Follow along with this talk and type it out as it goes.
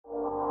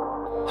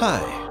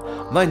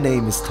Hi, my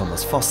name is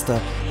Thomas Foster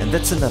and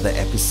that's another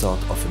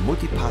episode of a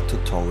multi-part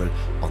tutorial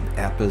on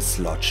Apple's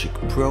Logic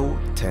Pro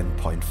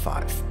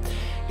 10.5.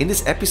 In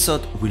this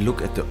episode we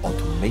look at the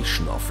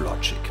automation of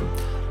Logic,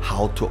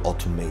 how to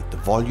automate the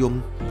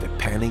volume, the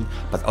panning,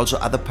 but also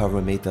other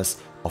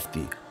parameters of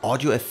the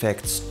audio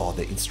effects or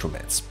the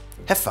instruments.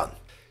 Have fun!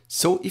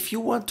 So if you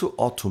want to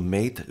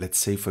automate, let's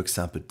say for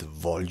example the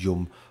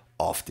volume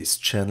of this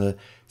channel,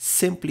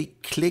 simply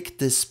click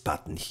this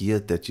button here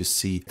that you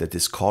see that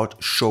is called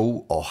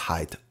Show or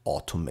Hide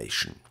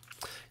Automation.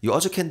 You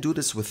also can do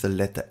this with the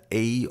letter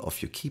A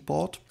of your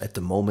keyboard. At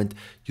the moment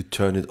you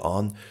turn it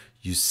on,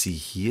 you see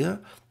here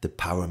the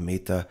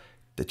parameter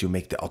that you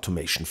make the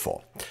automation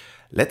for.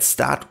 Let's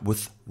start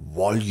with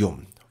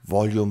volume.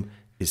 Volume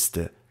is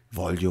the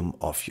volume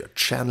of your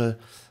channel,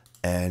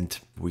 and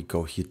we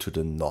go here to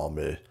the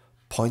normal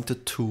pointer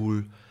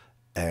tool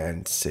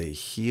and say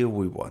here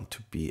we want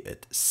to be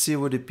at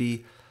 0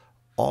 dB.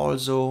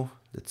 Also,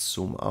 let's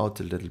zoom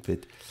out a little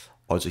bit.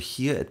 Also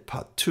here at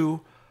part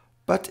 2,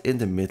 but in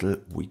the middle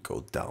we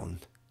go down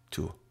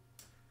to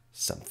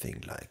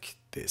something like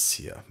this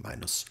here,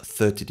 minus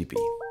 30 dB.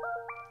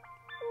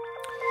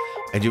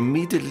 And you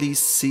immediately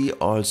see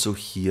also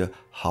here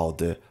how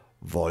the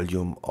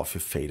volume of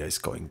your fader is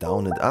going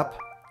down and up.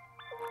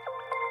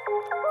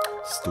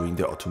 It's doing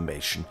the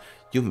automation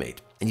you made.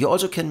 And you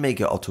also can make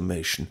an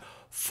automation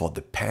for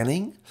the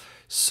panning.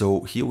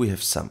 So here we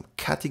have some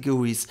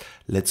categories.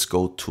 Let's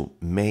go to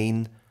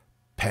main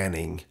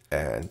panning,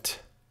 and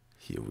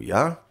here we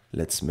are.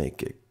 Let's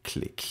make a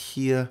click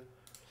here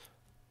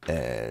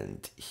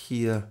and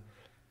here,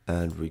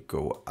 and we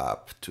go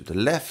up to the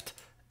left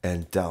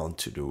and down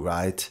to the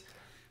right.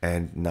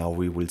 And now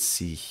we will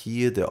see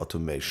here the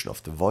automation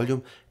of the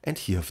volume and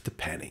here of the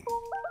panning.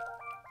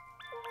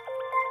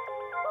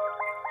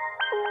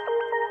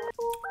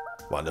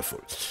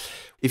 Wonderful.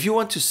 If you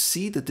want to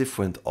see the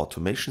different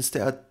automations,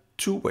 there are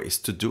two ways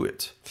to do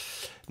it.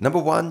 Number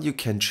one, you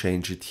can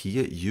change it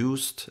here,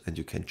 used, and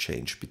you can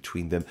change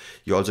between them.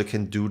 You also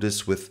can do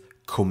this with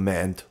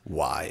Command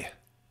Y.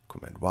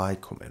 Command Y,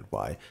 Command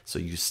Y, so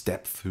you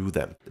step through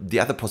them. The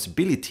other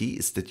possibility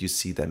is that you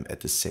see them at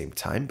the same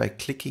time by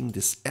clicking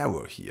this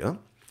arrow here.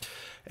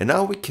 And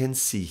now we can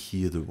see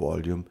here the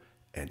volume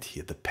and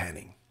here the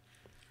panning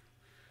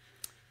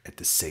at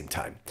the same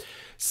time.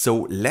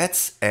 So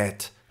let's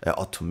add an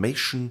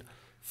automation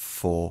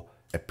for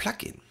a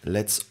plugin.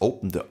 Let's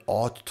open the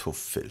auto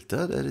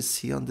filter that is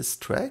here on this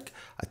track.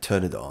 I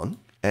turn it on,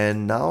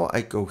 and now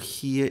I go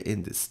here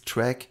in this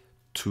track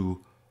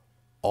to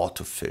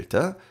auto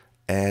filter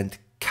and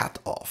cut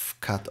off.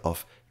 Cut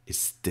off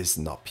is this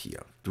knob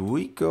here. Do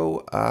we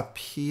go up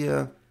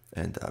here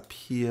and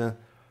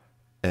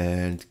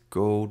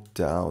go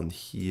down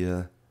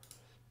here,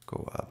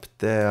 go up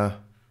there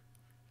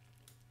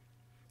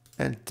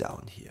and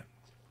down here.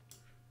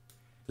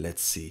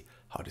 Let's see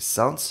how this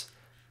sounds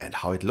and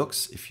how it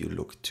looks if you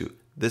look to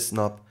this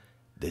knob,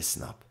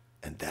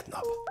 and that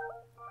knob.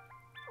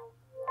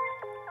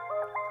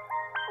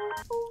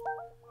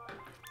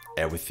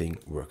 Everything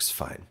works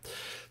fine.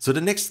 So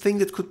the next thing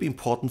that could be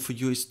important for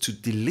you is to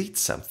delete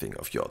something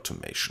of your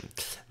automation.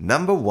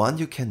 Number one,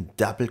 you can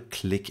double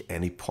click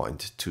any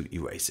point to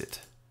erase it.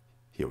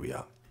 Here we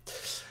are.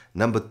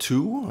 Number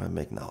two, I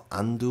make now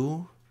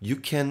undo. You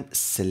can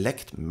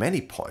select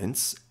many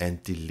points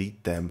and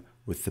delete them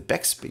with the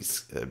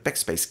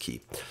backspace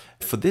key.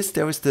 For this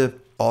there is the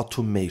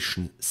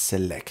automation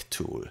select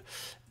tool,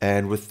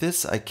 and with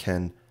this I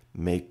can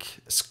make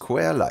a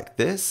square like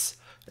this,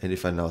 and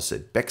if I now say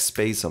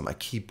backspace on my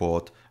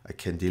keyboard I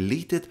can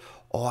delete it,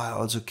 or I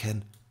also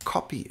can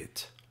copy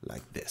it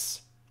like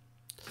this.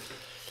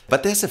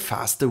 But there's a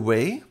faster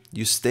way.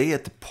 You stay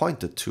at the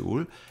pointer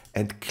tool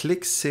and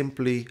click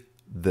simply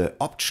the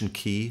option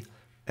key,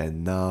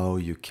 and now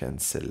you can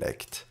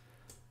select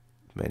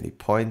many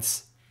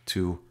points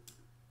to,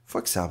 for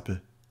example,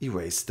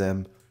 erase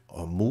them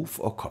or move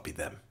or copy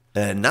them.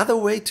 Another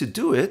way to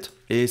do it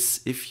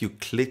is if you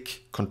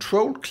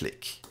control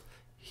click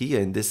here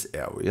in this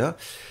area,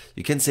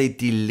 you can say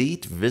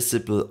delete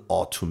visible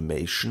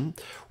automation.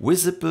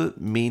 Visible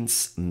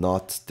means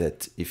not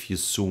that if you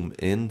zoom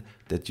in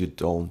that you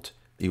don't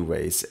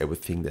erase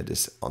everything that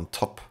is on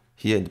top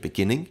here in the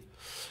beginning.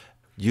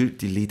 You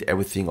delete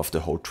everything of the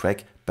whole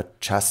track, but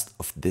just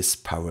of this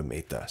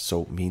parameter.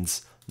 So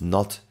means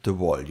not the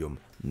volume,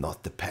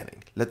 not the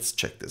panning. Let's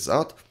check this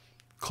out.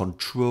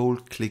 Control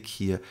click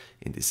here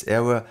in this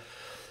area,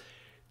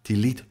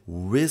 delete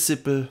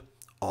visible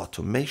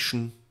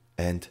automation,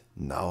 and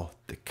now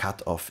the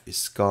cutoff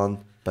is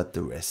gone, but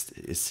the rest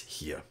is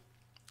here.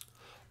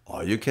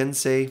 Or you can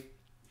say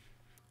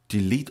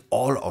delete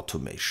all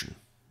automation.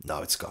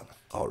 Now it's gone.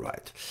 All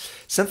right.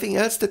 Something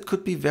else that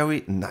could be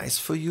very nice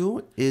for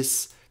you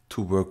is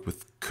to work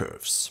with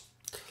curves.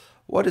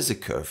 What is a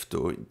curve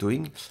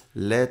doing?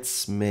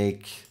 Let's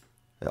make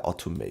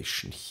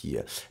automation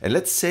here, and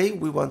let's say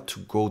we want to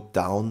go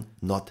down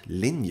not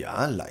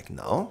linear like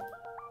now.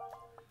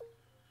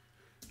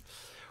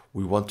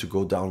 We want to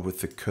go down with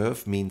the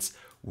curve, means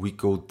we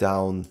go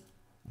down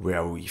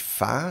very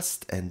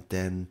fast and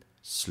then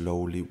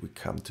slowly we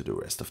come to the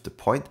rest of the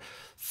point.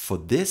 For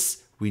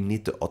this, we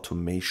need the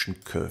automation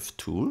curve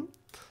tool.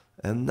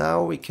 And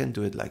now we can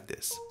do it like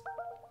this.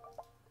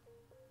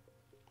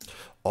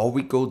 Or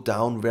we go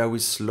down very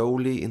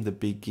slowly in the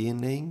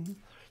beginning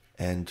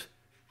and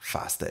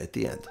faster at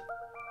the end.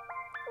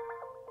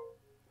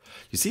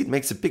 You see, it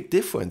makes a big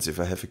difference if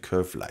I have a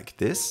curve like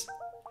this,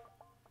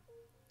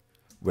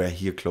 where I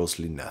hear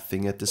closely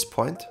nothing at this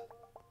point,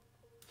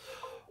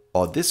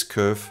 or this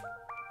curve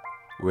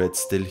where it's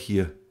still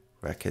here,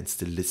 where I can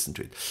still listen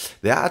to it.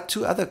 There are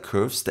two other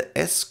curves, the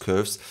S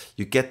curves.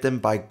 You get them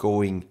by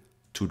going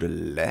to the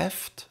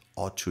left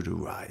or to the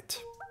right,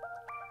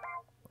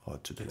 or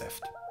to the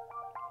left.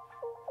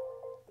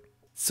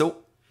 So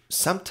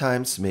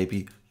sometimes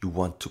maybe you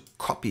want to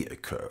copy a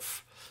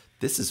curve.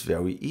 This is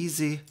very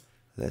easy.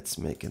 Let's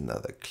make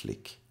another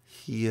click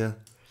here.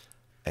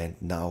 And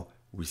now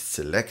we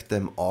select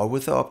them all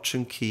with the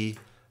Option key.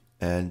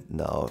 And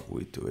now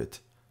we do it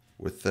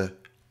with the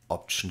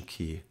Option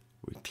key.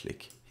 We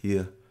click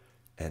here.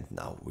 And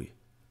now we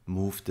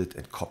moved it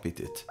and copied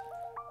it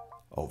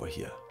over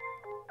here.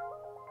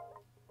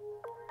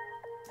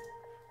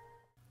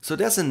 So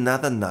there's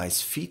another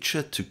nice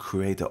feature to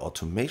create an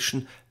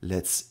automation.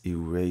 Let's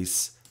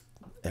erase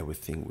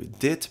everything we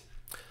did.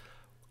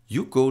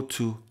 You go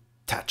to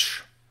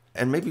Touch.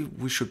 And maybe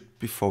we should,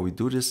 before we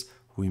do this,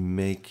 we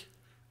make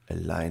a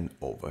line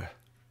over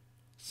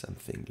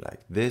something like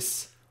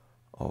this,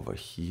 over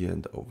here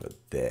and over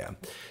there.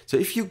 So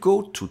if you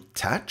go to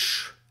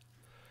Touch,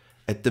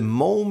 at the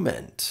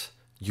moment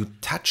you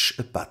touch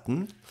a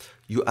button,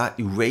 you are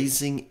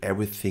erasing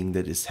everything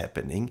that is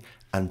happening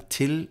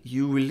until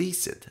you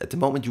release it. At the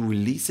moment you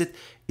release it,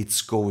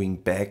 it's going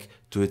back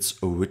to its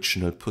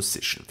original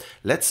position.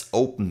 Let's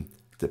open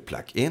the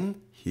plugin.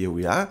 Here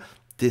we are.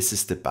 This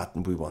is the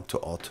button we want to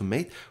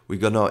automate. We're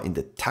gonna in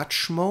the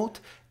touch mode,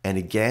 and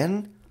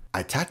again,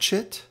 I touch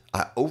it,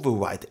 I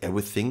override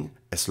everything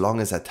as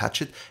long as I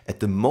touch it. At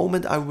the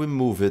moment I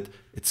remove it,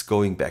 it's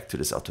going back to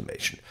this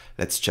automation.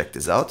 Let's check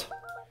this out.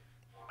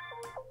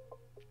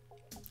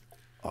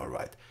 All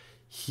right,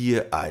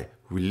 here I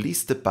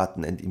released the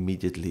button and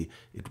immediately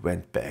it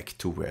went back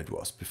to where it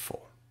was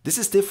before. This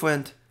is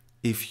different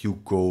if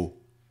you go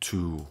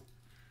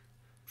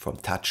from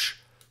Touch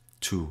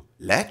to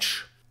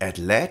Latch. At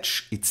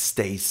Latch, it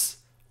stays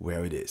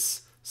where it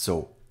is.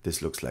 So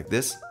this looks like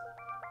this.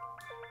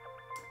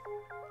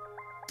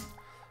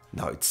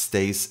 Now it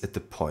stays at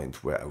the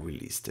point where I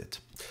released it.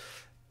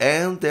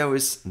 And there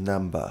is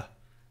number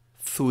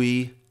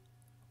 3,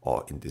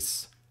 or in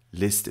this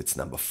list it's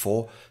number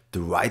 4,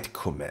 the write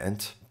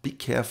command. Be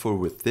careful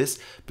with this,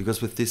 because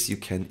with this you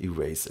can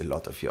erase a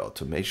lot of your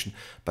automation.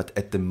 But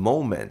at the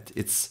moment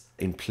it's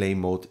in play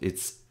mode,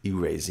 it's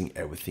erasing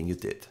everything you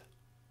did.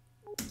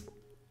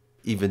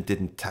 Even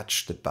didn't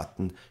touch the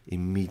button,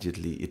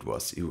 immediately it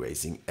was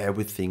erasing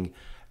everything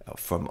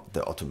from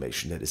the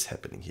automation that is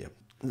happening here.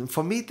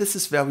 For me, this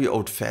is very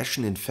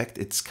old-fashioned. In fact,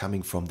 it's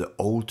coming from the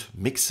old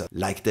mixer,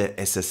 like the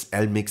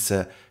SSL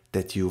mixer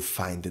that you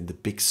find in the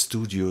big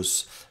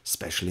studios,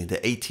 especially in the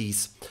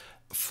 80s.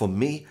 For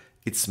me,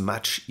 it's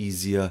much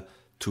easier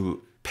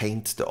to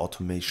paint the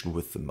automation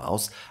with the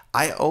mouse.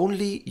 I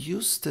only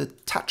use the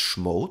touch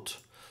mode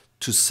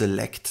to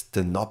select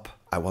the knob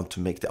I want to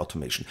make the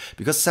automation,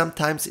 because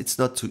sometimes it's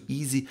not too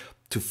easy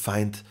to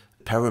find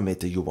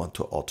parameter you want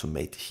to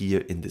automate. Here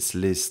in this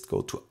list,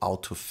 go to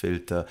auto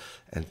filter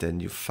and then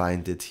you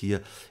find it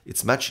here.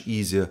 It's much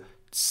easier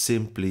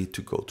simply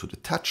to go to the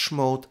touch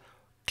mode,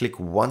 click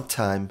one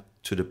time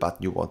to the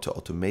button you want to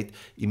automate,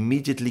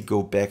 immediately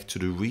go back to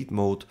the read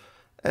mode,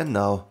 and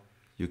now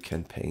you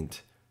can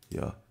paint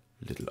your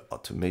little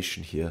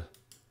automation here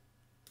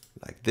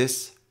like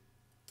this.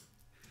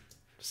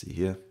 See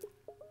here.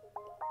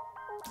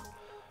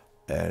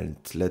 And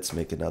let's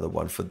make another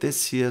one for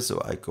this here.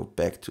 So I go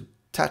back to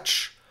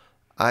touch,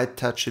 I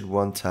touch it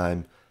one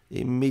time,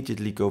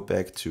 immediately go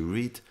back to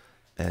read,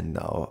 and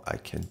now I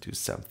can do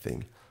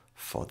something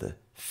for the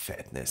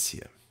fatness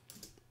here.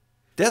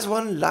 There's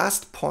one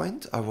last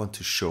point I want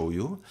to show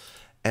you,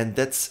 and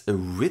that's a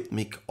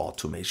rhythmic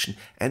automation.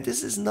 And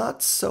this is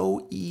not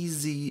so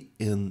easy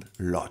in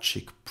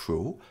Logic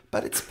Pro,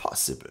 but it's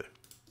possible.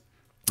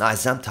 I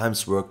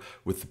sometimes work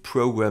with the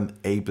program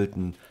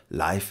Ableton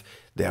Live.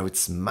 There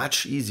it's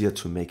much easier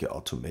to make an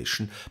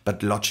automation,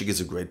 but Logic is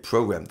a great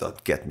program,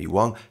 don't get me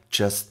wrong.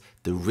 Just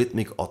the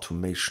rhythmic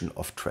automation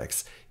of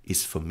tracks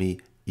is for me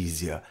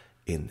easier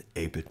in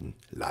Ableton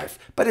Live.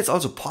 But it's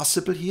also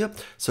possible here,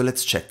 so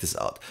let's check this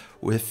out.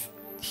 With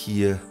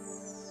here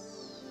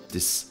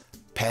this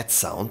pad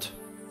sound,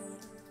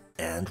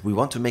 and we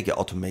want to make an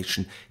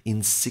automation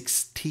in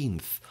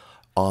 16th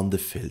on the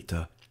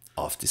filter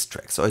of this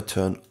track. So I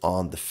turn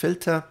on the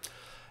filter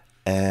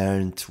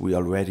and we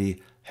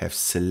already have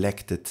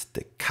selected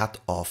the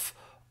cutoff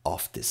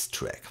of this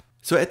track.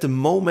 So at the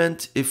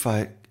moment, if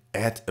I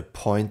add a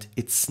point,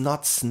 it's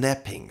not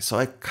snapping, so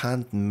I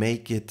can't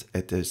make it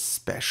at a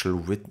special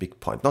rhythmic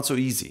point. Not so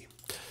easy.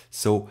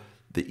 So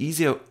the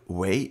easier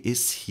way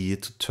is here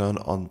to turn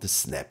on the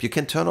snap. You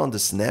can turn on the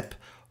snap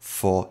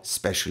for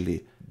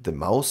especially the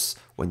mouse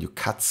when you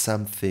cut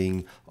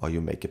something or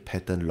you make a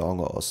pattern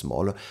longer or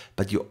smaller.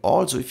 But you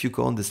also, if you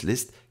go on this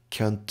list,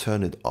 can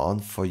turn it on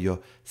for your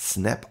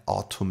snap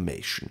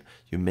automation.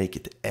 You make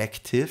it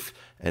active,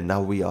 and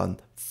now we are on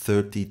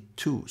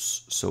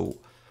 32s. So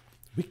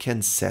we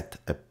can set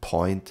a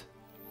point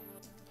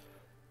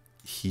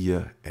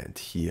here and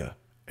here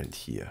and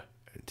here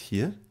and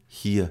here,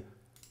 here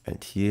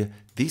and here.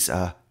 These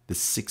are the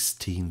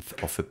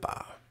 16th of a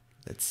bar.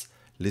 Let's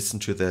listen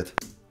to that.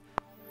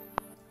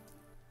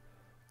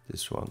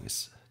 This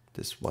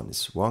one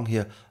is wrong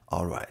here.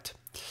 All right.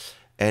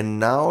 And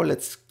now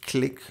let's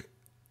click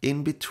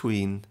in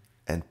between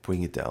and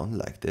bring it down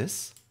like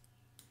this.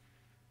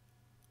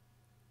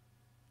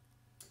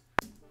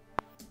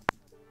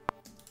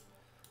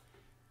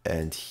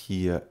 And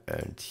here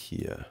and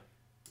here.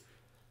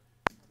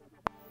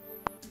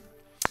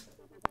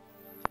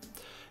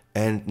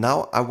 And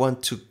now I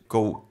want to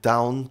go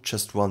down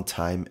just one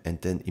time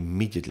and then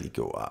immediately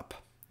go up.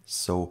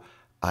 So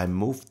I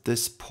moved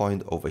this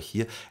point over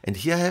here, and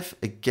here I have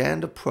again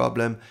the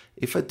problem.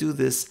 If I do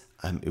this,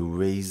 I'm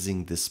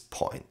erasing this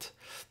point.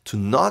 To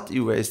not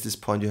erase this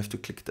point, you have to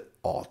click the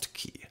Alt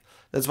key.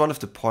 That's one of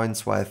the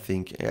points why I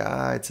think,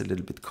 yeah, it's a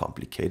little bit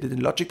complicated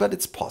in Logic, but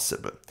it's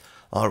possible.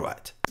 All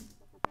right.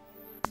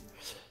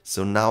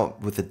 So now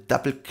with a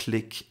double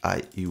click,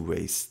 I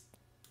erase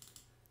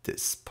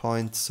this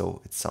point,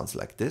 so it sounds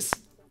like this.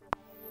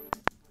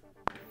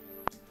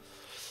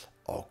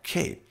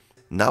 Okay.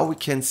 Now we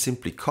can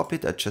simply copy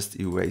it. I just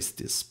erase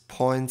these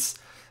points.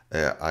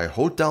 I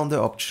hold down the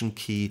Option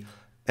key,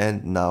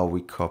 and now we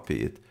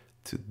copy it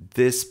to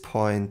this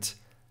point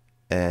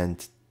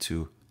and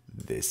to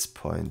this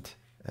point,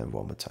 and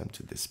one more time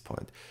to this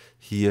point.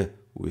 Here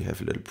we have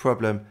a little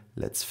problem.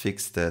 Let's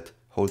fix that.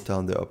 Hold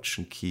down the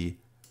Option key.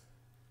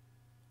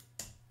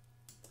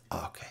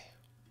 Okay.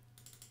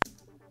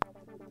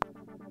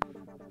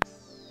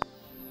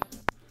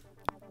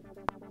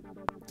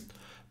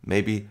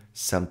 Maybe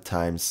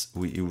sometimes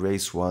we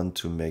erase one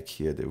to make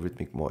here the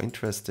rhythmic more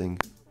interesting.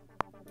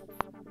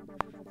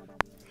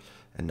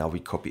 And now we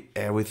copy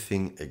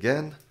everything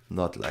again,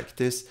 not like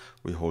this.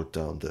 We hold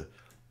down the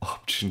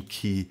Option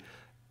key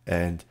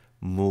and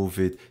move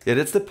it. Yeah,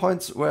 that's the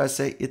points where I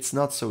say it's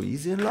not so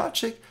easy in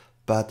Logic,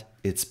 but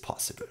it's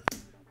possible.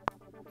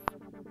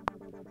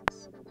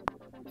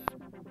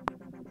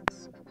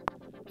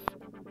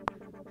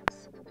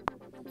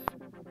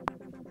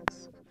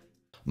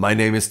 My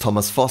name is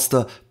Thomas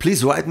Foster.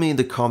 Please write me in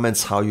the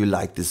comments how you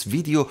liked this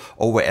video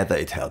or whether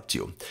it helped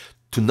you.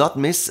 To not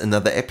miss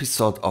another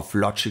episode of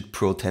Logic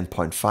Pro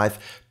 10.5,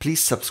 please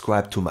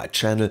subscribe to my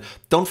channel.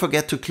 Don't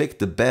forget to click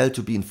the bell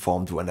to be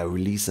informed when I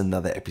release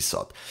another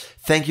episode.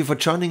 Thank you for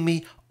joining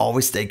me.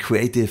 Always stay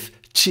creative.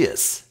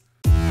 Cheers!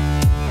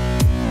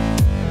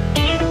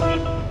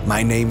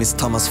 My name is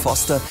Thomas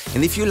Foster,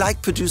 and if you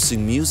like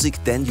producing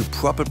music, then you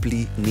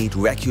probably need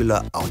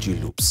regular audio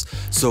loops.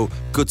 So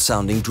good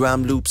sounding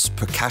drum loops,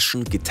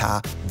 percussion,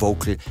 guitar,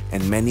 vocal,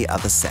 and many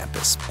other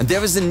samples. And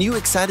there is a new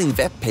exciting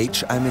web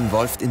page I'm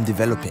involved in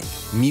developing,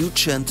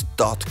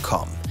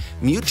 MUGENT.com.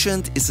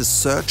 MUGENT is a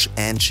search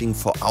engine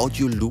for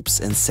audio loops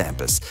and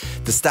samples.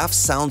 The stuff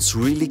sounds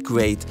really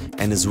great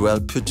and is well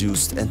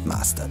produced and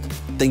mastered.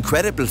 The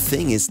incredible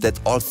thing is that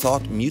although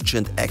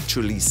MUGENT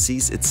actually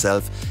sees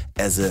itself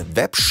as a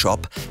web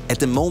shop, at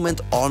the moment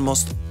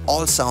almost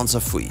all sounds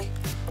are free.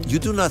 You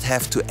do not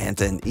have to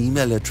enter an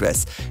email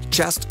address,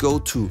 just go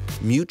to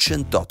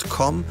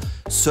mugent.com,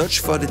 search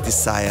for the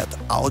desired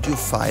audio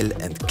file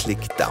and click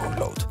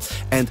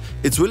download. And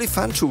it's really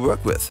fun to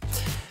work with.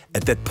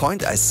 At that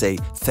point I say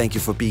thank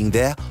you for being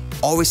there,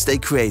 always stay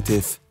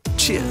creative,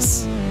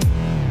 cheers!